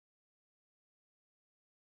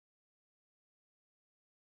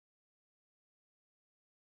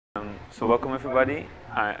So welcome everybody.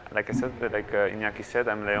 Iñaki said,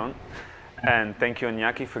 I'm Leon. And thank you,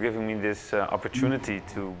 Iñaki, for giving me this opportunity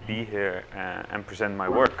to be here and present my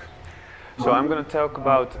work. So I'm going to talk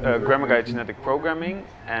about grammar-guided genetic programming,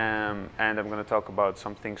 and I'm going to talk about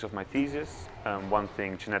some things of my thesis. One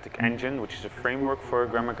thing, genetic engine, which is a framework for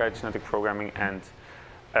grammar-guided genetic programming, and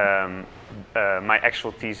my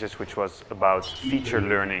actual thesis, which was about feature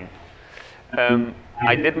learning.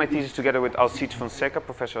 I did my thesis together with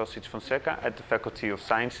Professor Alcides Fonseca at the Faculty of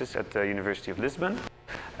Sciences at the University of Lisbon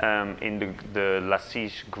in the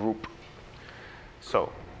LaSige group.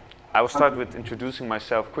 So, I will start with introducing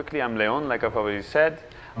myself quickly. I'm Leon, like I've already said.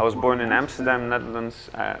 I was born in Amsterdam, Netherlands,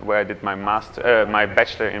 where I did my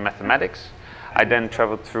bachelor in mathematics. I then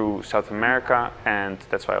traveled through South America, and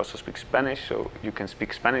that's why I also speak Spanish, so you can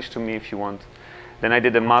speak Spanish to me if you want. Then I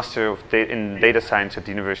did a master in data science at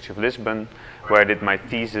the University of Lisbon, where I did my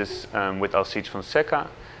thesis with Alcides Fonseca,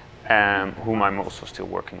 whom I'm also still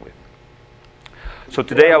working with. So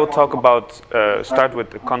today I will talk about, start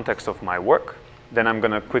with the context of my work. Then I'm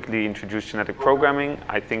going to quickly introduce genetic programming.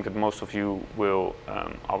 I think that most of you will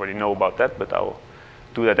already know about that, but I'll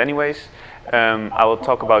do that anyways. I will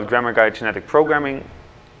talk about grammar-guided genetic programming,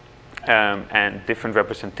 and different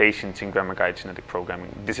representations in grammar-guided genetic programming.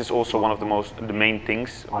 This is also one of the main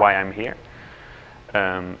things why I'm here,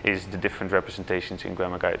 is the different representations in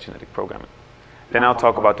grammar-guided genetic programming. Then I'll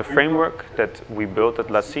talk about the framework that we built at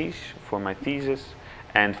LaSige for my thesis,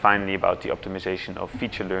 and finally about the optimization of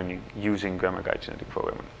feature learning using grammar-guided genetic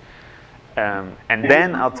programming. And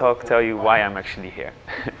then I'll tell you why I'm actually here.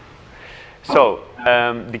 So,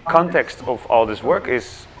 the context of all this work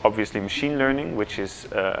is obviously machine learning, which is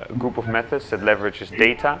a group of methods that leverages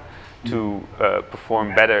data to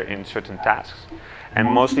perform better in certain tasks. And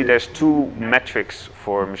mostly there's two metrics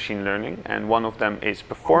for machine learning, and one of them is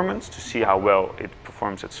performance, to see how well it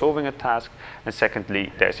performs at solving a task, and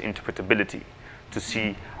secondly there's interpretability, to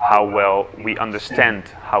see how well we understand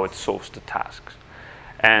how it solves the tasks.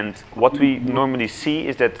 And what we normally see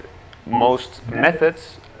is that most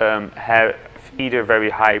methods have either very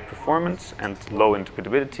high performance and low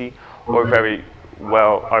interpretability, or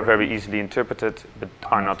are very easily interpreted, but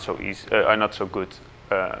are not so good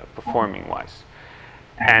performing wise.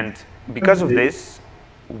 And because of this,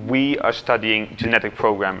 we are studying genetic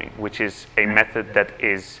programming, which is a method that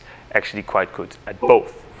is actually quite good at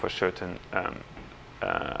both for certain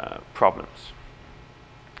problems.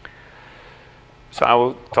 So I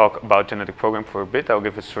will talk about genetic programming for a bit. I'll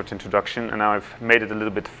give a short introduction, and now I've made it a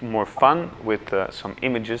little bit more fun with some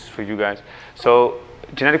images for you guys. So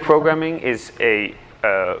genetic programming is a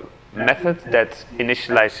method that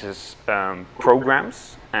initializes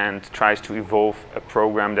programs and tries to evolve a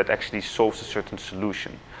program that actually solves a certain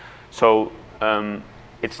solution. So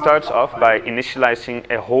it starts off by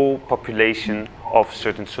initializing a whole population of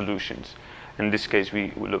certain solutions. In this case,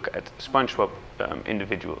 we look at SpongeBob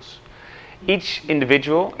individuals. Each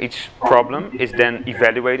individual, each problem is then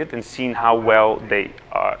evaluated and seen how well they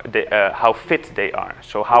are, how fit they are.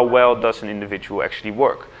 So how well does an individual actually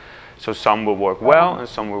work? So some will work well and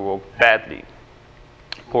some will work badly,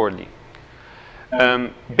 poorly.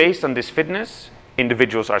 Based on this fitness,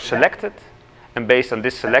 individuals are selected, and based on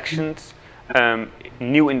this selections,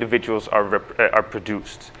 new individuals are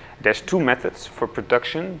produced. There's two methods for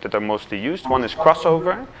production that are mostly used. One is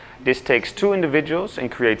crossover. This takes two individuals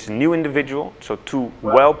and creates a new individual. So two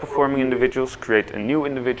well-performing individuals create a new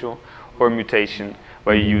individual, or mutation,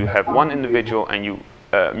 where you have one individual and you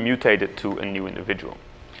mutate it to a new individual.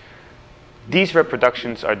 These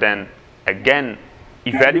reproductions are then again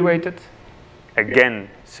evaluated,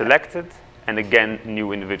 again selected, and again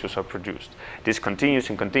new individuals are produced. This continues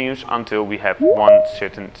and continues until we have one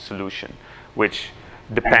certain solution, which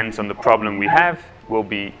depends on the problem we have, will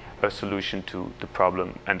be a solution to the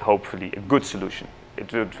problem, and hopefully a good solution.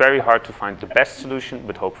 It's very hard to find the best solution,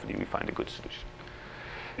 but hopefully we find a good solution.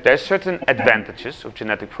 There are certain advantages of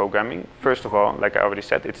genetic programming. First of all, like I already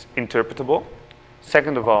said, it's interpretable.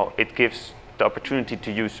 Second of all, it gives the opportunity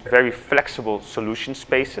to use very flexible solution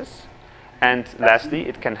spaces. And lastly,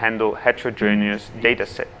 it can handle heterogeneous data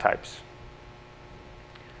set types.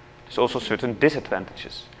 There's also certain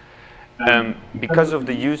disadvantages. Because of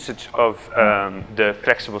the usage of the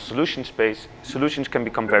flexible solution space, solutions can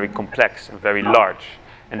become very complex and very large,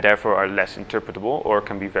 and therefore are less interpretable or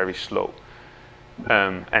can be very slow.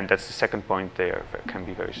 And that's the second point, they can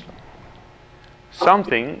be very slow.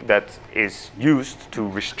 Something that is used to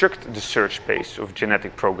restrict the search space of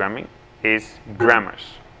genetic programming is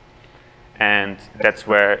grammars. And that's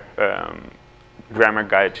where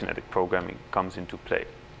grammar-guided genetic programming comes into play.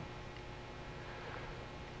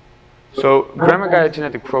 So grammar-guided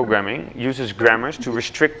genetic programming uses grammars to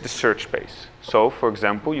restrict the search space. So, for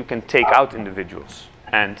example, you can take out individuals,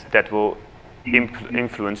 and that will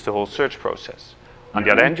influence the whole search process. On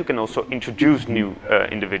the other hand, you can also introduce new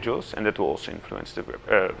individuals, and that will also influence the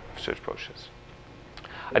search process.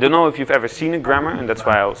 I don't know if you've ever seen a grammar, and that's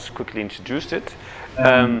why I also quickly introduced it.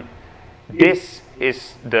 This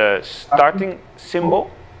is the starting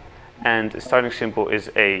symbol. And the starting symbol is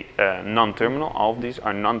a non-terminal. All of these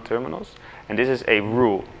are non-terminals. And this is a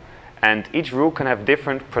rule. And each rule can have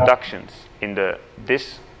different productions. In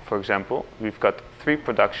this, for example, we've got 3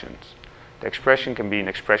 productions. The expression can be an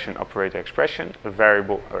expression, operator, expression, a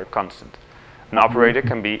variable, or a constant. An operator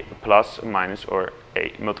can be a plus, a minus, or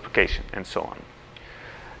a multiplication, and so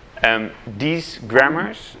on. These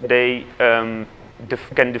grammars, they can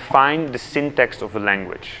define the syntax of a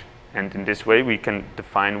language. And in this way, we can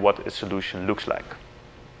define what a solution looks like.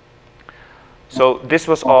 So this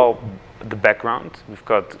was all the background. We've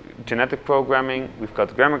got genetic programming, we've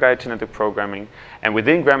got grammar-guided genetic programming, and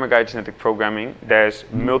within grammar-guided genetic programming, there's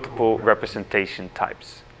multiple representation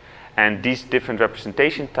types. And these different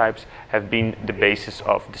representation types have been the basis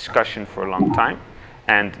of discussion for a long time.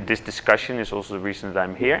 And this discussion is also the reason that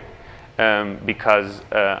I'm here, because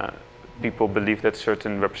people believe that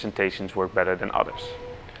certain representations work better than others.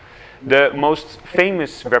 The most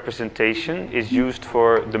famous representation is used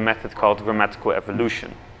for the method called grammatical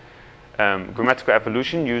evolution. Grammatical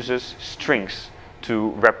evolution uses strings to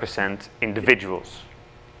represent individuals.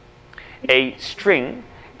 A string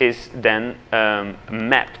is then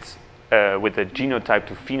mapped with a genotype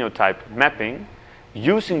to phenotype mapping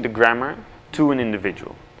using the grammar to an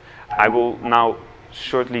individual. I will now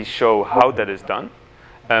shortly show how that is done.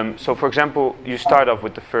 So for example, you start off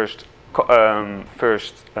with the first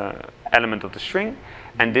element of the string,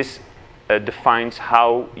 and this defines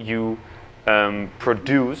how you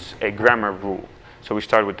produce a grammar rule. So we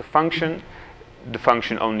start with the function. The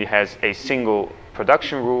function only has a single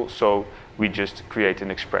production rule, so we just create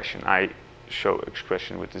an expression. I show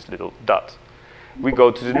expression with this little dot. We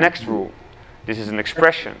go to the next rule. This is an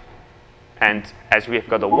expression, and as we have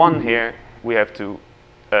got a 1 here, we have to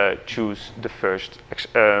choose the first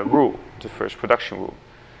rule, the first production rule.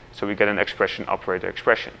 So we get an expression, operator,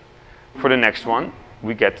 expression. For the next one,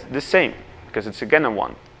 we get the same, because it's again a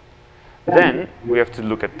 1. Then we have to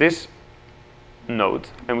look at this node,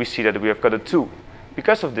 and we see that we have got a 2.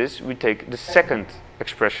 Because of this, we take the second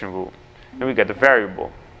expression rule, and we get a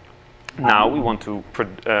variable. Now we want to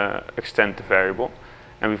extend the variable,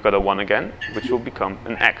 and we've got a 1 again, which will become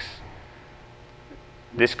an x.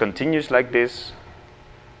 This continues like this,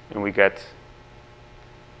 and we get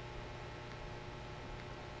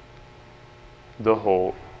the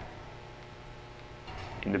whole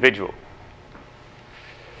individual.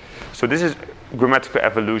 So this is grammatical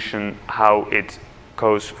evolution, how it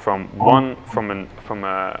goes from a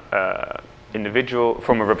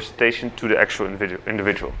representation to the actual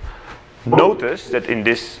individual. Notice that in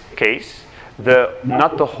this case,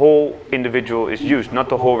 not the whole individual is used, not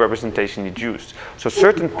the whole representation is used. So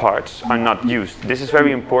certain parts are not used. This is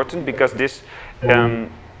very important because this,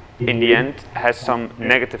 in the end, has some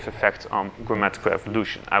negative effects on grammatical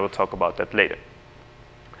evolution. I will talk about that later.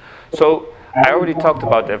 So I already talked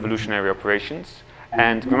about the evolutionary operations,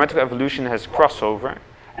 and grammatical evolution has crossover,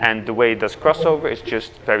 and the way it does crossover is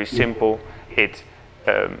just very simple. It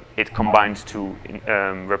combines 2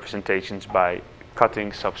 representations by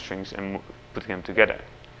cutting substrings and putting them together.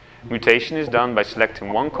 Mutation is done by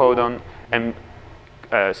selecting one codon and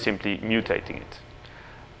simply mutating it.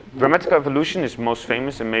 Grammatical evolution is most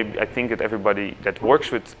famous, and maybe I think that everybody that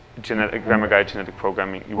works with grammar-guided genetic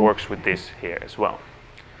programming works with this here as well.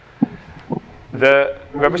 The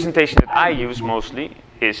representation that I use mostly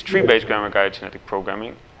is tree-based grammar-guided genetic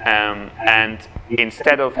programming, and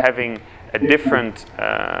instead of having a difference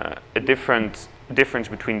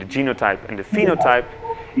between the genotype and the phenotype,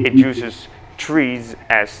 it uses trees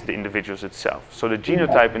as the individuals itself. So the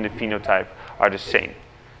genotype and the phenotype are the same.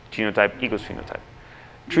 Genotype equals phenotype.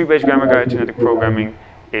 Tree-based grammar-guided genetic programming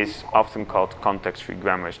is often called context-free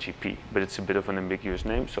grammar, SGP, but it's a bit of an ambiguous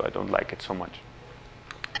name, so I don't like it so much.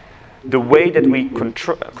 The way that we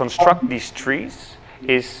construct these trees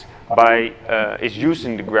is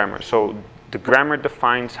using the grammar. So the grammar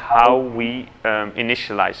defines how we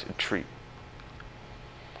initialize a tree.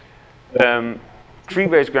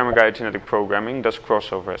 Tree-based grammar-guided genetic programming does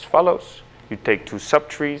crossover as follows. You take 2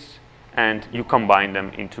 subtrees and you combine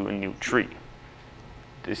them into a new tree.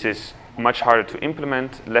 This is much harder to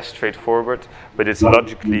implement, less straightforward, but it's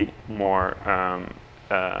logically more,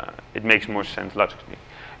 it makes more sense logically.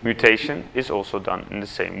 Mutation is also done in the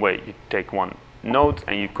same way. You take one node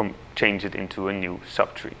and you change it into a new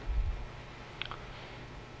subtree.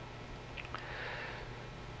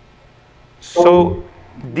 So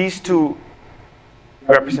these two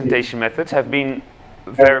representation methods have been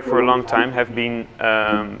for a long time have been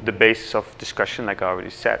the basis of discussion, like I already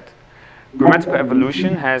said. Grammatical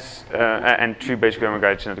evolution has and tree-based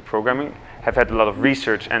grammar-guided genetic programming have had a lot of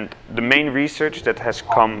research, and the main research that has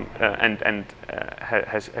come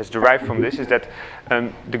has derived from this is that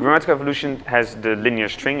the grammatical evolution has the linear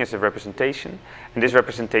string as a representation, and this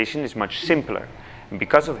representation is much simpler. And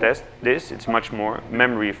because of this, it's much more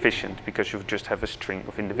memory efficient because you just have a string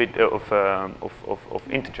of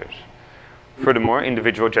integers. Furthermore,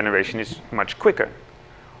 individual generation is much quicker.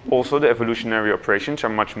 Also, the evolutionary operations are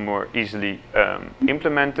much more easily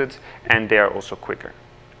implemented, and they are also quicker.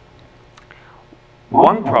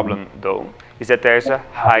 One problem, though, is that there is a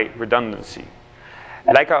high redundancy.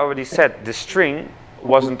 Like I already said, the string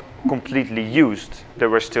wasn't completely used. There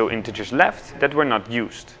were still integers left that were not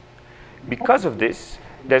used. Because of this,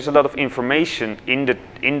 there's a lot of information in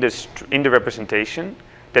the representation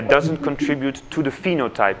that doesn't contribute to the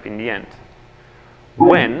phenotype in the end.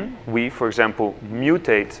 When we, for example,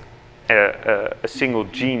 mutate a single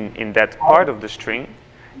gene in that part of the string,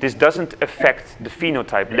 this doesn't affect the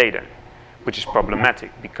phenotype later, which is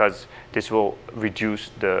problematic because this will reduce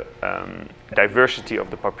the diversity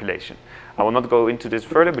of the population. I will not go into this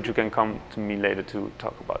further, but you can come to me later to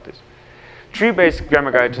talk about this. Tree-based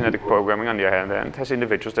grammar-guided genetic programming, on the other hand, has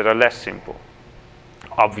individuals that are less simple.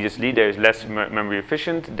 Obviously, there is less memory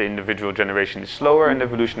efficient, the individual generation is slower, and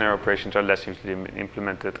evolutionary operations are less easily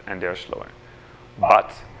implemented, and they are slower.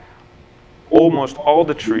 But almost all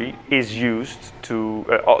the tree is used to,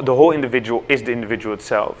 the whole individual is the individual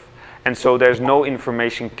itself, and so there's no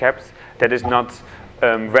information kept that is not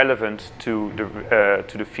relevant to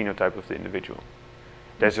the phenotype of the individual.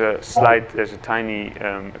 There's a tiny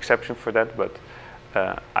exception for that, but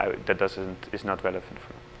that is not relevant for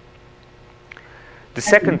them. The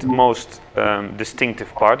second most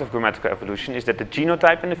distinctive part of grammatical evolution is that the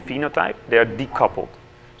genotype and the phenotype, they are decoupled.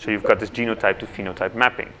 So you've got this genotype to phenotype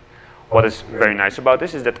mapping. What is very nice about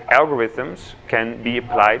this is that algorithms can be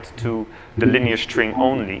applied to the linear string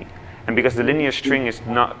only. And because the linear string is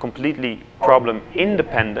not completely problem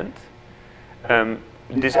independent,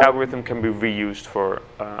 this algorithm can be reused for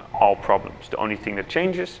all problems. The only thing that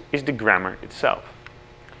changes is the grammar itself.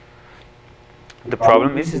 The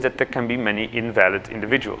problem is that there can be many invalid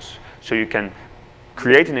individuals. So you can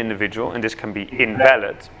create an individual, and this can be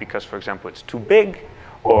invalid because, for example, it's too big,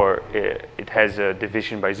 or it has a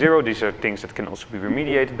division by 0. These are things that can also be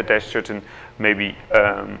remediated, but there's certain maybe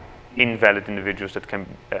invalid individuals that can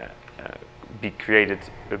be created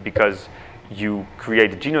because you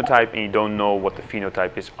create a genotype and you don't know what the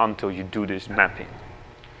phenotype is until you do this mapping.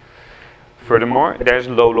 Furthermore, there's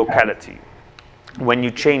low locality. When you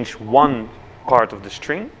change one part of the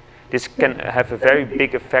string, this can have a very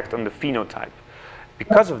big effect on the phenotype.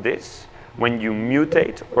 Because of this, when you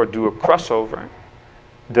mutate or do a crossover,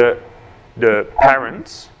 the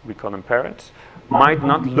parents, we call them parents, might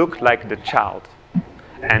not look like the child.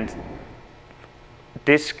 And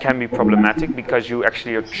this can be problematic because you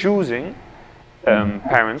actually are choosing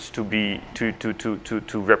parents to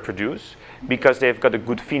reproduce because they've got a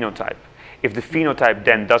good phenotype. If the phenotype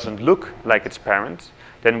then doesn't look like its parents,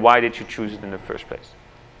 then why did you choose it in the first place?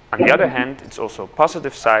 On the other hand, it's also a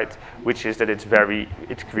positive side, which is that it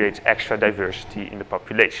creates extra diversity in the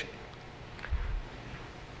population.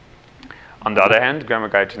 On the other hand,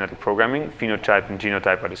 grammar-guided genetic programming, phenotype and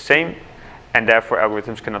genotype are the same, and therefore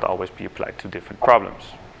algorithms cannot always be applied to different problems.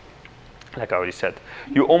 Like I already said,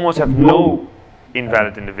 you almost have no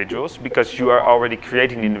invalid individuals because you are already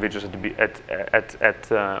creating the individuals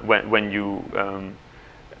when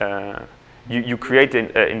you create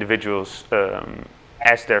individuals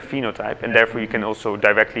as their phenotype, and therefore you can also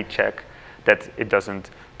directly check that it doesn't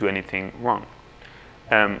do anything wrong.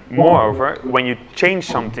 Moreover, when you change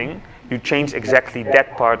something, you change exactly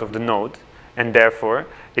that part of the node, and therefore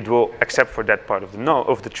it will, except for that part of the node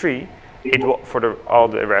of the tree, it will, for all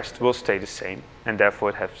the rest will stay the same, and therefore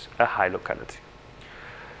it has a high locality.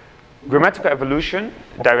 Grammatical evolution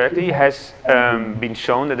directly has been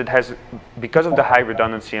shown that it has, because of the high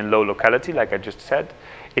redundancy and low locality, like I just said,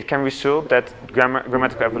 it can result that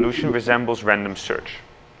grammatical evolution resembles random search.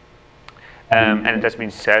 And it has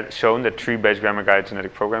been shown that tree-based grammar-guided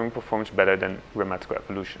genetic programming performs better than grammatical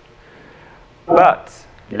evolution. But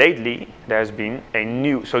lately, there has been a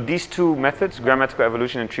new, so these two methods, grammatical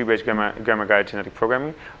evolution and tree-based grammar-guided genetic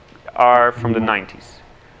programming, are from the 90s.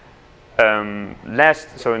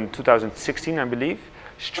 So in 2016, I believe,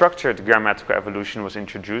 structured grammatical evolution was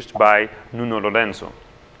introduced by Nuno Lourenço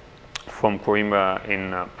from Coimbra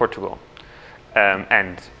in Portugal,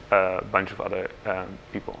 and a bunch of other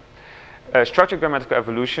people. Structured grammatical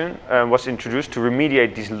evolution was introduced to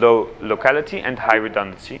remediate this low locality and high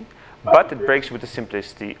redundancy, but it breaks with the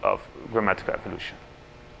simplicity of grammatical evolution.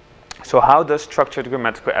 So how does structured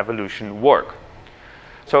grammatical evolution work?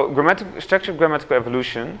 So structured grammatical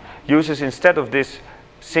evolution uses, instead of this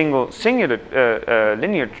singular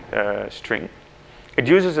linear string, it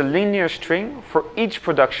uses a linear string for each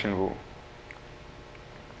production rule.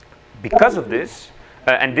 Because of this,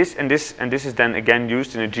 and this is then again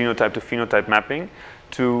used in a genotype to phenotype mapping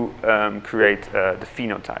to create the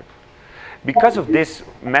phenotype. Because of this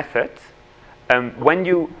method, when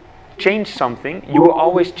you change something, you will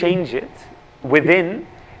always change it within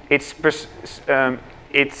its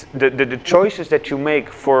the choices that you make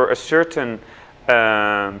for a certain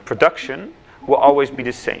production will always be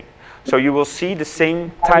the same. So you will see the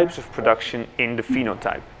same types of production in the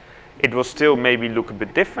phenotype. It will still maybe look a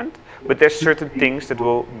bit different, but there's certain things that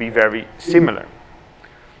will be very similar.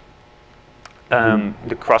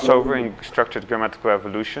 The crossover in structured grammatical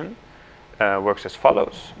evolution works as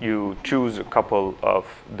follows. You choose a couple of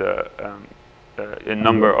a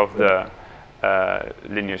number of the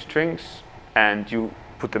linear strings, and you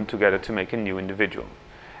put them together to make a new individual.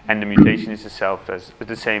 And the mutation is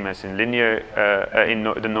the same as in linear,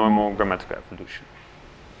 the normal grammatical evolution.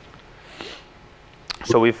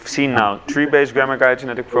 So we've seen now tree-based grammar guide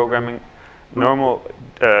genetic programming, normal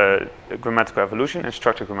grammatical evolution, and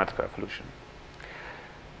structured grammatical evolution.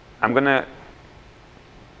 I'm going to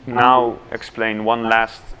now explain one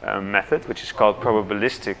last method, which is called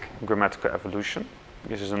probabilistic grammatical evolution.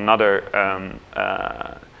 This is another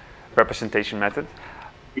representation method.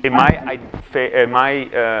 I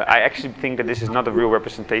actually think that this is not a real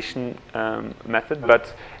representation method,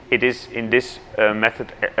 but it is in this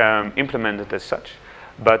method implemented as such.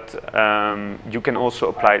 But you can also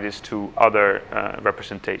apply this to other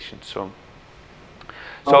representations. So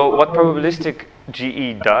what probabilistic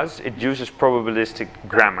GE does, it uses probabilistic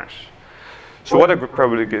grammars. So what are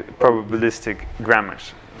probabilistic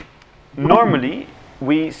grammars? Normally,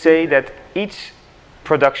 we say that each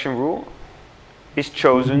production rule is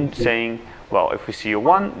chosen saying, well, if we see a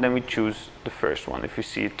 1, then we choose the first one. If we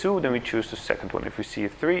see a 2, then we choose the second one. If we see a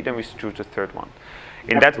 3, then we choose the third one.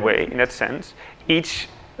 In that way, in that sense, each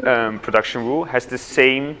production rule has the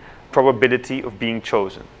same probability of being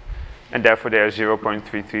chosen. And therefore, they are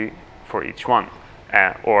 0.33 for each one.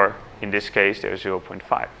 Or, in this case, they are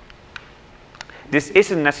 0.5. This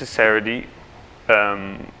isn't necessarily...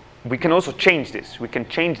 we can also change this. We can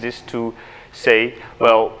change this to say,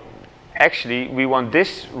 well, actually, we want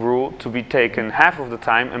this rule to be taken half of the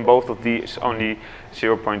time, and both of these only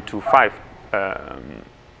 0.25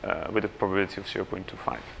 with a probability of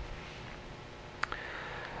 0.25.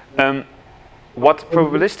 What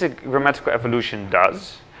probabilistic grammatical evolution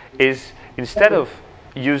does is, instead of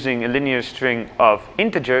using a linear string of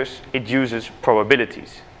integers, it uses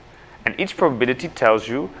probabilities. And each probability tells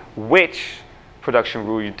you which production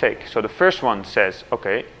rule you take. So the first one says,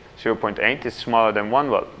 okay, 0.8 is smaller than 1,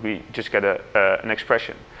 well, we just get an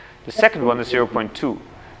expression. The second one is 0.2.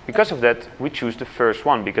 Because of that, we choose the first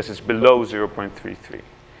one because it's below 0.33.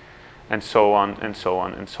 And so on, and so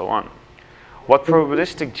on, and so on. What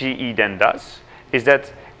probabilistic GE then does is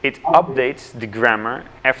that it updates the grammar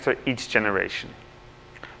after each generation.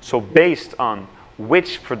 So based on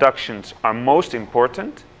which productions are most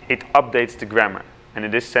important, it updates the grammar. And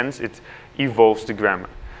in this sense, it evolves the grammar.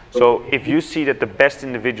 So if you see that the best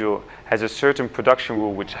individual has a certain production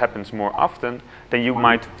rule which happens more often, then you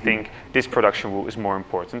might think this production rule is more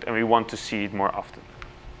important and we want to see it more often.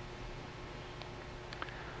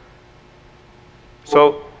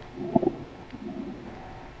 So,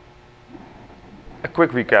 a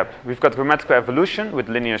quick recap. We've got grammatical evolution with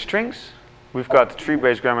linear strings. We've got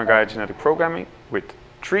tree-based grammar guide genetic programming with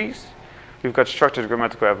trees. We've got structured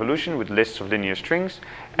grammatical evolution with lists of linear strings.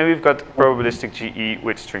 And we've got probabilistic GE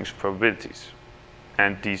with strings of probabilities.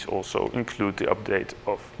 And these also include the update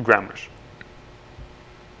of grammars.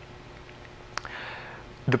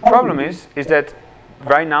 The problem is that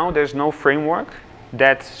right now there's no framework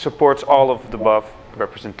that supports all of the above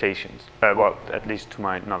representations. Well, at least to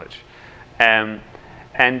my knowledge. And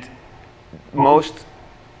most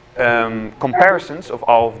comparisons of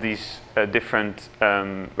all of these different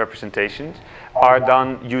representations are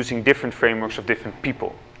done using different frameworks of different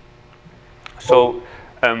people. So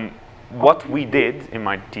what we did in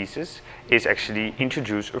my thesis is actually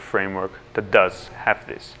introduce a framework that does have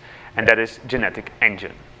this, and that is Genetic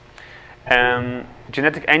Engine.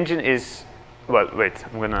 Genetic Engine is well, wait,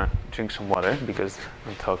 I'm gonna drink some water because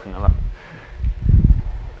I'm talking a lot.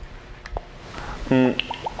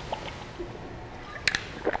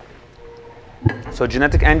 So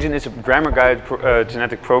Genetic Engine is a grammar guide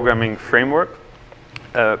genetic programming framework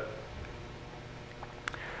built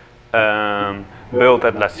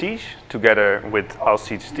at La Sige together with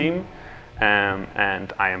Alcide's team,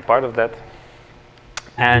 and I am part of that.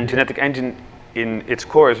 And Genetic Engine in its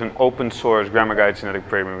core is an open source grammar guide genetic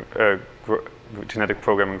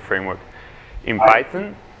programming framework in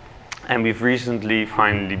Python, and we've recently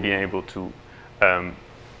finally been able to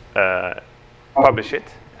publish it,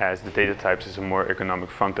 as the data types is a more economic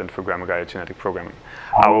front end for grammar guide genetic programming.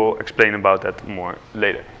 I will explain about that more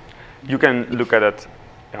later. You can look at it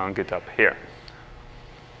on GitHub here.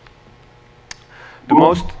 The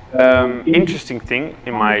most interesting thing,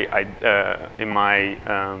 in my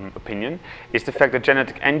opinion, is the fact that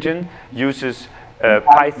Genetic Engine uses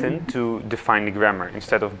Python to define the grammar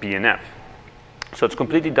instead of BNF. So it's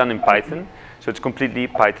completely done in Python, so it's completely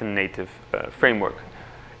Python native framework.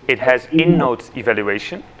 It has in-node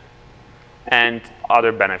evaluation and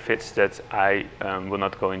other benefits that I will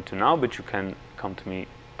not go into now, but you can come to me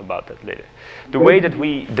about that later. The way that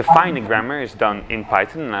we define a grammar is done in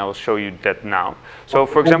Python, and I will show you that now. So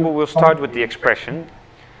for example, we'll start with the expression,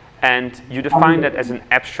 and you define that as an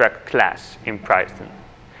abstract class in Python.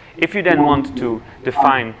 If you then want to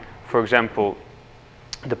define, for example,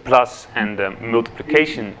 the plus and the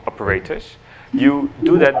multiplication operators, you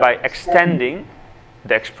do that by extending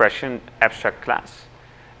the expression abstract class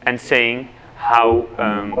and saying how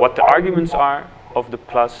what the arguments are of the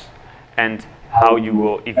plus and how you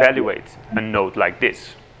will evaluate a node like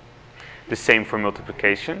this. The same for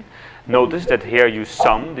multiplication. Notice that here you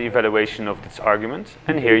sum the evaluation of its arguments,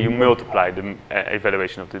 and here you multiply the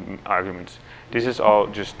evaluation of the arguments. This is all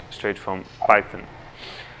just straight from Python.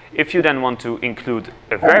 If you then want to include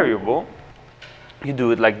a variable, you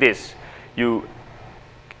do it like this. You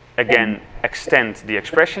again extend the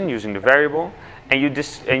expression using the variable, and you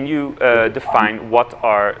define what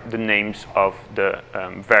are the names of the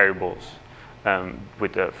variables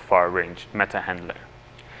with a far range meta handler.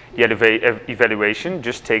 The evaluation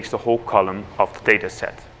just takes the whole column of the data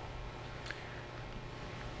set.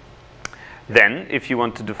 Then, if you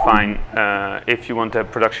want to define, if you want a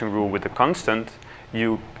production rule with a constant,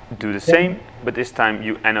 you do the same, but this time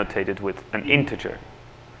you annotate it with an integer.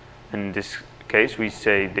 In this case, we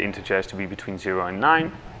say the integer has to be between 0 and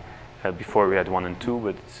 9. Before we had 1 and 2,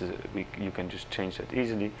 but you can just change that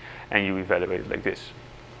easily, and you evaluate it like this.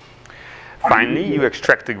 Finally, you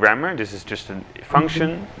extract the grammar. This is just a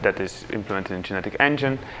function that is implemented in Genetic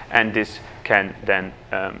Engine, and this can then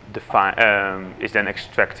is then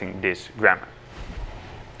extracting this grammar.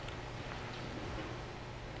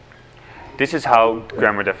 This is how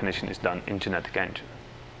grammar definition is done in Genetic Engine.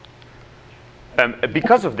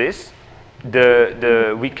 Because of this,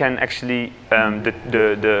 we can actually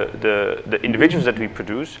the individuals that we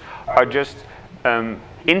produce are just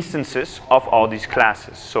instances of all these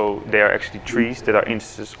classes. So they are actually trees that are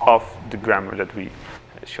instances of the grammar that we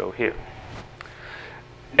show here.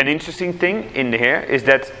 An interesting thing in here is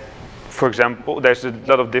that, for example, there's a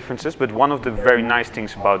lot of differences, but one of the very nice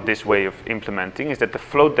things about this way of implementing is that the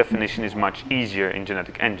float definition is much easier in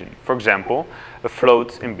Genetic Engine. For example, a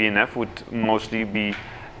float in BNF would mostly be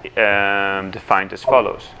defined as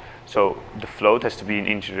follows. So the float has to be an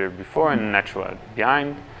integer before and a natural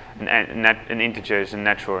behind. An integer is a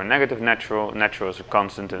natural or negative natural. Natural is a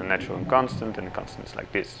constant and a natural and constant a constant is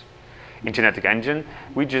like this. In Genetic Engine,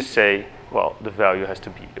 we just say, well, the value has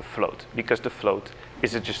to be a float, because the float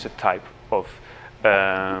is just a type of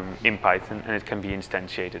in Python, and it can be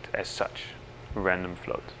instantiated as such, a random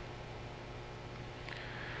float.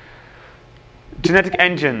 Genetic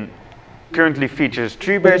Engine currently features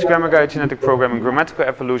tree-based grammar guide, genetic programming, grammatical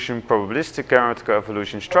evolution, probabilistic grammatical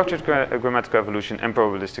evolution, structured grammatical evolution, and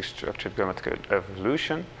probabilistic structured grammatical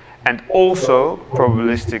evolution, and also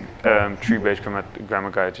probabilistic tree-based grammar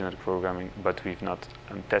guide, genetic programming, but we've not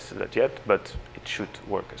tested that yet, but it should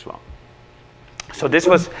work as well. So this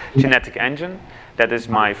was Genetic Engine. That is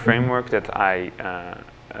my framework that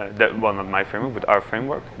well, not my framework, but our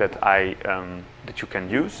framework that that you can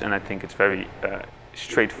use, and I think it's very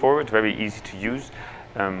straightforward, very easy to use,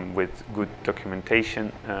 with good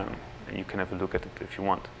documentation, and you can have a look at it if you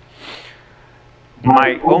want.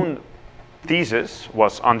 My own thesis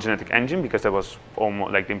was on Genetic Engine, because that was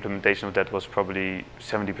almost like the implementation of that was probably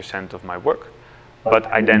 70% of my work, but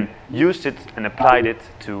I then used it and applied it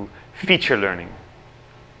to feature learning.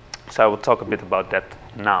 So I will talk a bit about that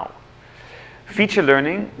now. Feature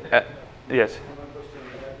learning, yes?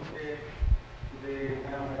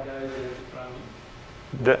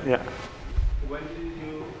 Yeah. When did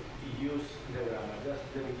you use the grammar? Just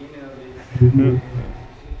the beginning of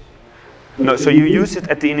the No, so you use it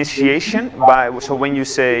at the initiation by, so when you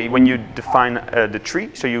say, when you define the tree,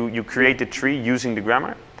 so you create the tree using the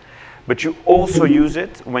grammar, but you also use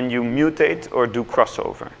it when you mutate or do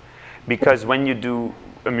crossover. Because when you do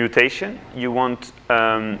a mutation, you want,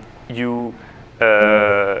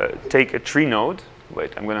 take a tree node,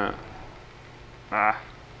 wait, I'm gonna,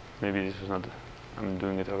 maybe this was not, I'm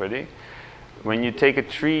doing it already. When you take a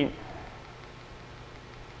tree,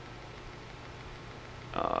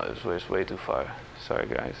 this was way too far. Sorry,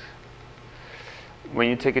 guys. When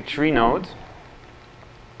you take a tree node,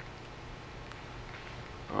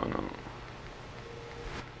 oh no.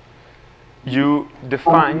 You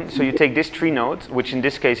define, so you take this tree node, which in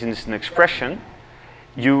this case is an expression.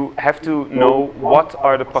 You have to know what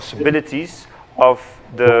are the possibilities of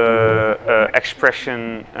the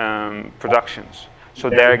expression productions. So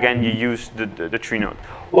there again, you use the tree node.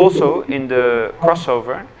 Also in the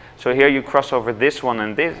crossover, so here you cross over this one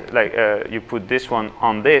and this, like you put this one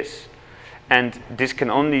on this, and this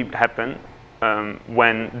can only happen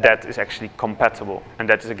when that is actually compatible, and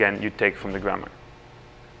that is again you take from the grammar.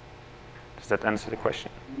 Does that answer the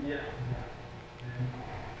question? Yeah.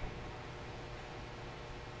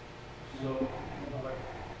 So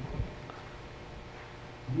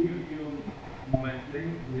you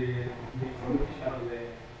maintain the information of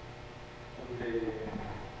the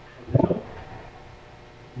node.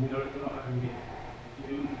 In order to know, I mean,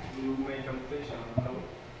 you make a mutation on node,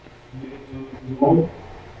 you need to know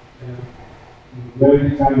where it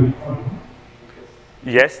is coming from.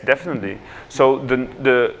 Yes, definitely. So the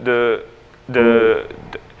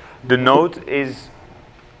node is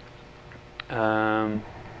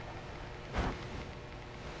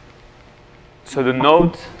so the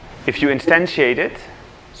node, if you instantiate it,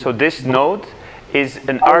 so this node is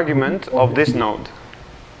an argument of this node.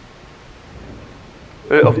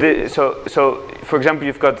 So for example,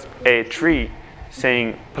 you've got a tree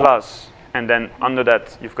saying plus, and then under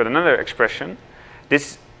that you've got another expression.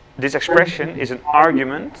 This expression is an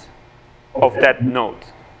argument of that node.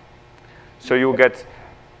 So you'll get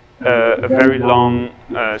a very long,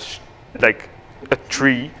 like a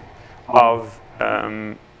tree of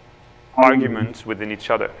arguments within each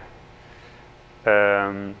other.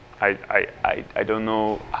 I don't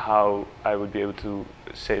know how I would be able to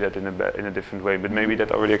say that in a different way, but maybe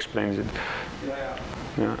that already explains it.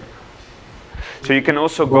 Yeah. So you can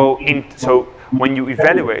also go in. So when you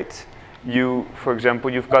evaluate, for example,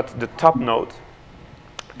 you've got the top node,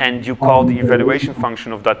 and you call the evaluation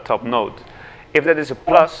function of that top node. If that is a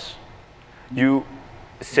plus, you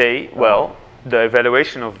say, well, the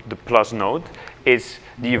evaluation of the plus node is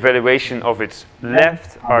the evaluation of its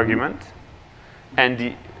left argument and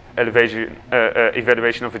the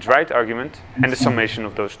evaluation of its right argument and the summation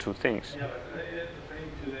of those two things. Yeah, but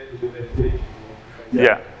referring to the validation.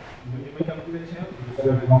 Yeah. When you make a mutation, you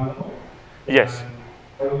serve the model. Yes.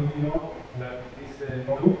 How do you know that this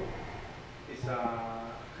node is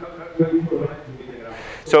how do you provide to be the grammar?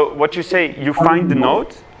 So what you say, you find the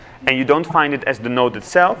node, and you don't find it as the node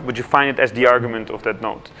itself, but you find it as the argument of that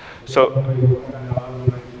node. So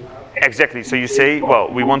exactly. So you say, well,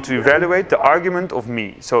 we want to evaluate the argument of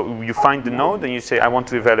me. So you find the node, and you say, I want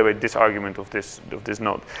to evaluate this argument of this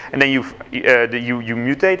node, and then you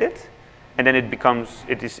mutate it, and then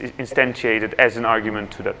it is instantiated as an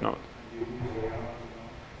argument to that node.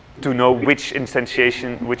 To know which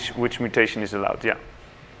instantiation, which mutation is allowed. Yeah.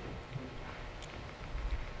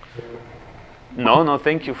 No,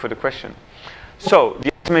 thank you for the question. So,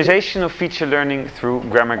 the optimization of feature learning through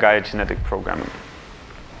grammar-guided genetic programming.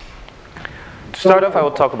 To start off, I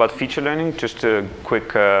will talk about feature learning, just a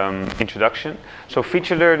quick introduction. So,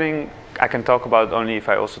 feature learning, I can talk about only if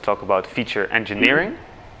I also talk about feature engineering.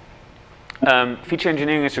 Feature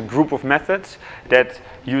engineering is a group of methods that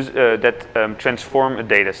transform a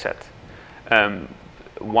data set.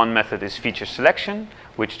 One method is feature selection,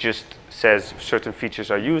 which just says certain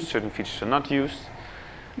features are used, certain features are not used.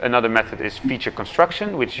 Another method is feature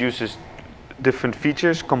construction, which uses different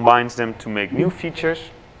features, combines them to make new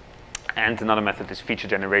features. And another method is feature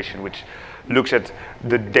generation, which looks at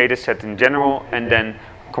the data set in general and then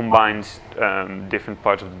combines different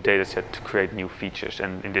parts of the data set to create new features.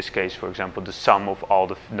 And in this case, for example, the sum of all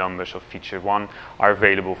the numbers of feature 1 are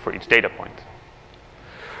available for each data point.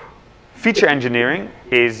 Feature engineering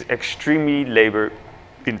is extremely labor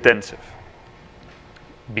intensive.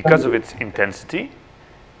 Because of its intensity,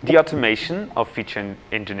 the automation of feature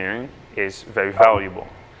engineering is very valuable.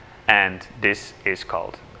 And this is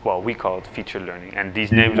called, well, we call it feature learning. And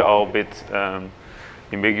these names are all a bit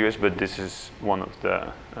ambiguous, but this is one of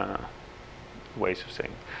the ways of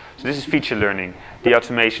saying it. So this is feature learning, the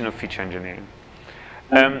automation of feature engineering.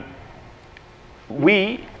 There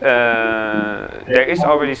is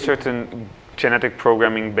already certain genetic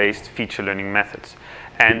programming based feature learning methods,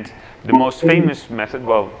 and the most famous method,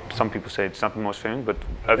 well, some people say it's not the most famous, but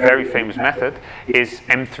a very famous method is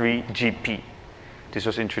M3GP. This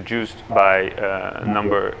was introduced by a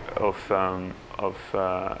number of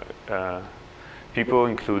people,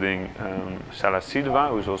 including Sala Silva,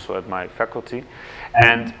 who is also at my faculty.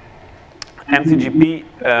 And M3GP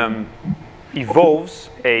evolves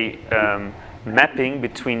a mapping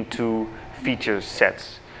between two feature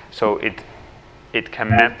sets. So it can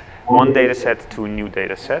map one data set to a new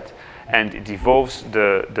data set, and it evolves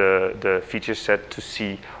the feature set to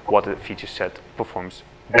see what the feature set performs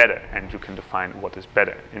better, and you can define what is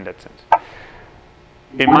better in that sense.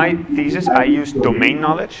 In my thesis, I used domain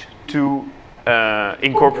knowledge to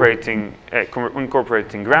incorporating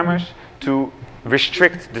grammars to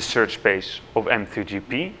restrict the search space of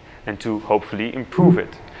M3GP and to hopefully improve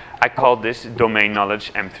it. I called this domain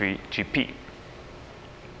knowledge M3GP.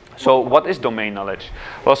 So what is domain knowledge?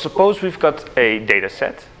 Well, suppose we've got a data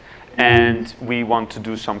set and we want to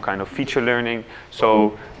do some kind of feature learning.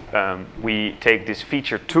 So we take this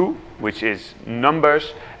feature 2, which is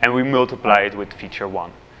numbers, and we multiply it with feature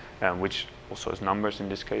 1, which also is numbers in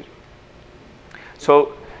this case.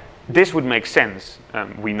 So this would make sense.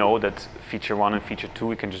 We know that feature 1 and feature 2,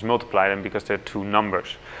 we can just multiply them because they're two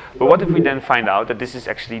numbers. But what if we then find out that this is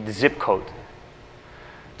actually the zip code?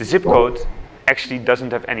 The zip code actually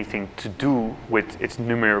doesn't have anything to do with its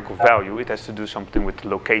numerical value. It has to do something with the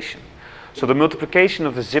location. So the multiplication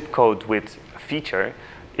of a zip code with a feature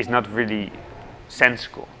is not really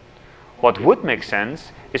sensical. What would make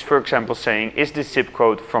sense is, for example, saying, is this zip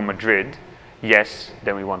code from Madrid? Yes,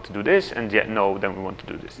 then we want to do this, and yet no, then we want to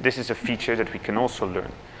do this. This is a feature that we can also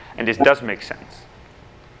learn, and this does make sense.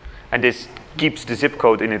 And this keeps the zip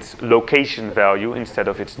code in its location value instead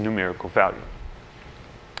of its numerical value.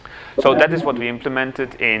 So that is what we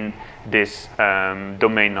implemented in this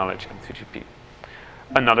domain knowledge M3GP.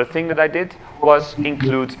 Another thing that I did was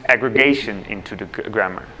include aggregation into the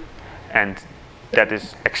grammar, and that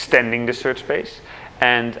is extending the search space,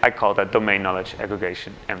 and I call that domain knowledge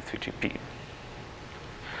aggregation M3GP.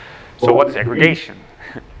 So what is aggregation?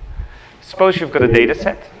 Suppose you've got a data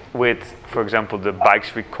set with, for example, the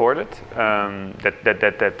bikes recorded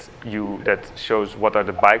that shows what are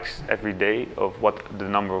the bikes every day of what the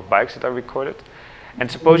number of bikes that are recorded,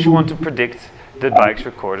 and suppose you want to predict the bikes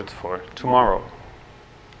recorded for tomorrow.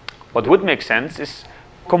 What would make sense is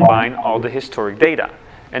combine all the historic data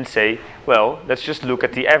and say, well, let's just look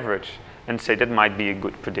at the average and say that might be a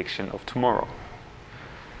good prediction of tomorrow.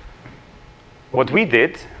 What we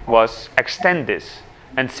did was extend this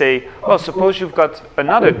and say, well, suppose you've got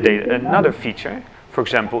another feature, for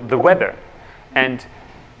example, the weather. And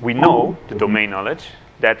we know, the domain knowledge,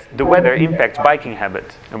 that the weather impacts biking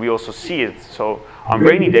habit. And we also see it. So on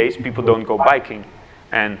rainy days, people don't go biking.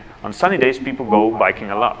 And on sunny days, people go biking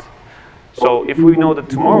a lot. So if we know that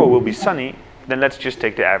tomorrow will be sunny, then let's just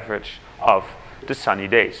take the average of the sunny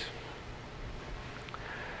days.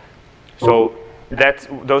 So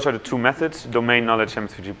those are the two methods, domain knowledge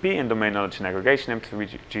M3GP and domain knowledge and aggregation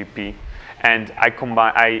M3GP. And I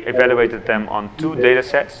evaluated them on two data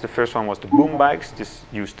sets. The first one was the boom bikes, this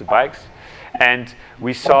used the bikes. And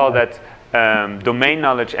we saw that domain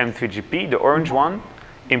knowledge M3GP, the orange one,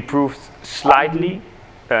 improved slightly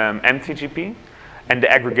M3GP, and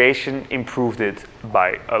the aggregation improved it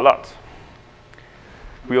by a lot.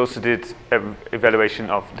 We also did an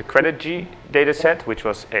evaluation of the credit G dataset, which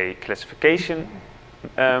was a classification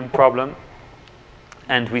problem.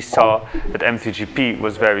 And we saw that M3GP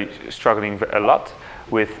was struggling a lot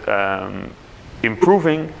with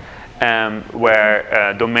improving,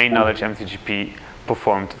 where domain knowledge M3GP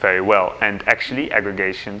performed very well. And actually,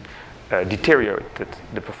 aggregation deteriorated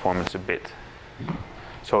the performance a bit.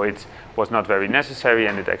 So it was not very necessary,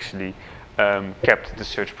 and it actually kept the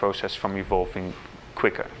search process from evolving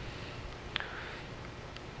quicker.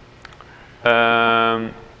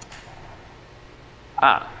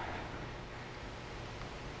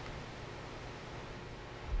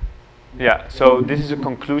 Yeah, so this is a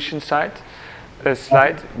conclusion slide, but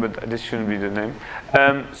this shouldn't be the name.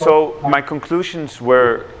 So my conclusions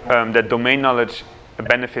were that domain knowledge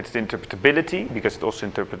benefits the interpretability, because it also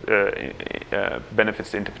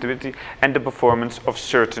benefits the interpretability and the performance of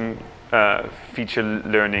certain feature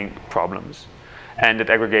learning problems, and that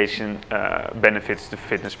aggregation benefits the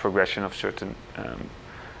fitness progression of certain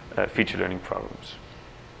feature learning problems.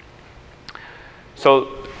 So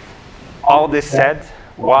all this said,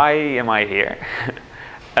 why am I here?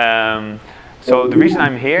 So the reason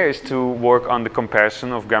I'm here is to work on the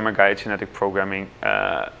comparison of grammar-guided genetic programming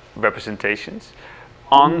representations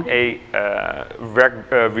on a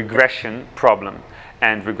regression problem.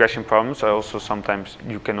 And regression problems are also sometimes,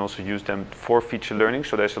 you can also use them for feature learning,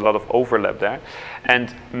 so there's a lot of overlap there.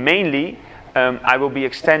 And mainly, I will be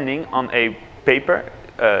extending on a paper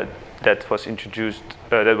that was introduced,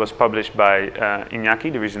 that was published by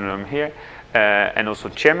Iñaki, the reason I'm here, and also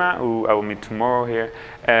Chema, who I will meet tomorrow here,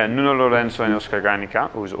 Nuno Lorenzo and Oscar Garnica,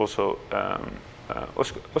 who is also,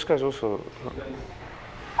 Oscar is also,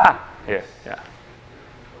 yeah.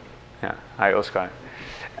 Yeah, hi Oscar.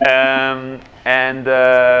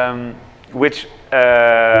 Which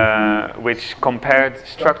compared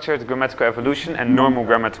structured grammatical evolution and normal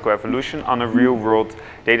grammatical evolution on a real-world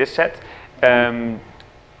data set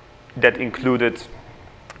that included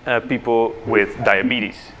people with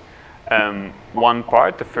diabetes. One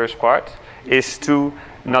part, the first part, is to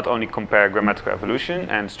not only compare grammatical evolution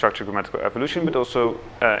and structured grammatical evolution, but also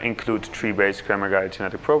include tree-based grammar-guided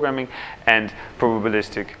genetic programming and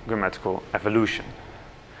probabilistic grammatical evolution.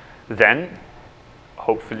 Then,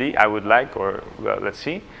 hopefully, I would like, or well, let's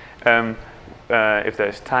see, if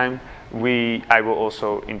there's time, I will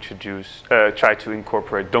also introduce, try to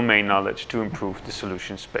incorporate domain knowledge to improve the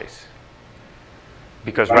solution space.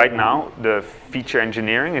 Because right now, the feature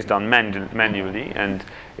engineering is done manually, and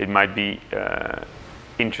it might be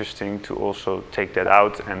interesting to also take that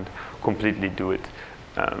out and completely do it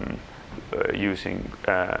using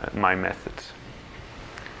my methods.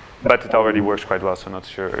 But it already works quite well, so I'm not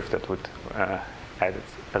sure if that would add it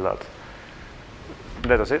a lot.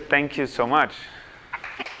 That was it. Thank you so much.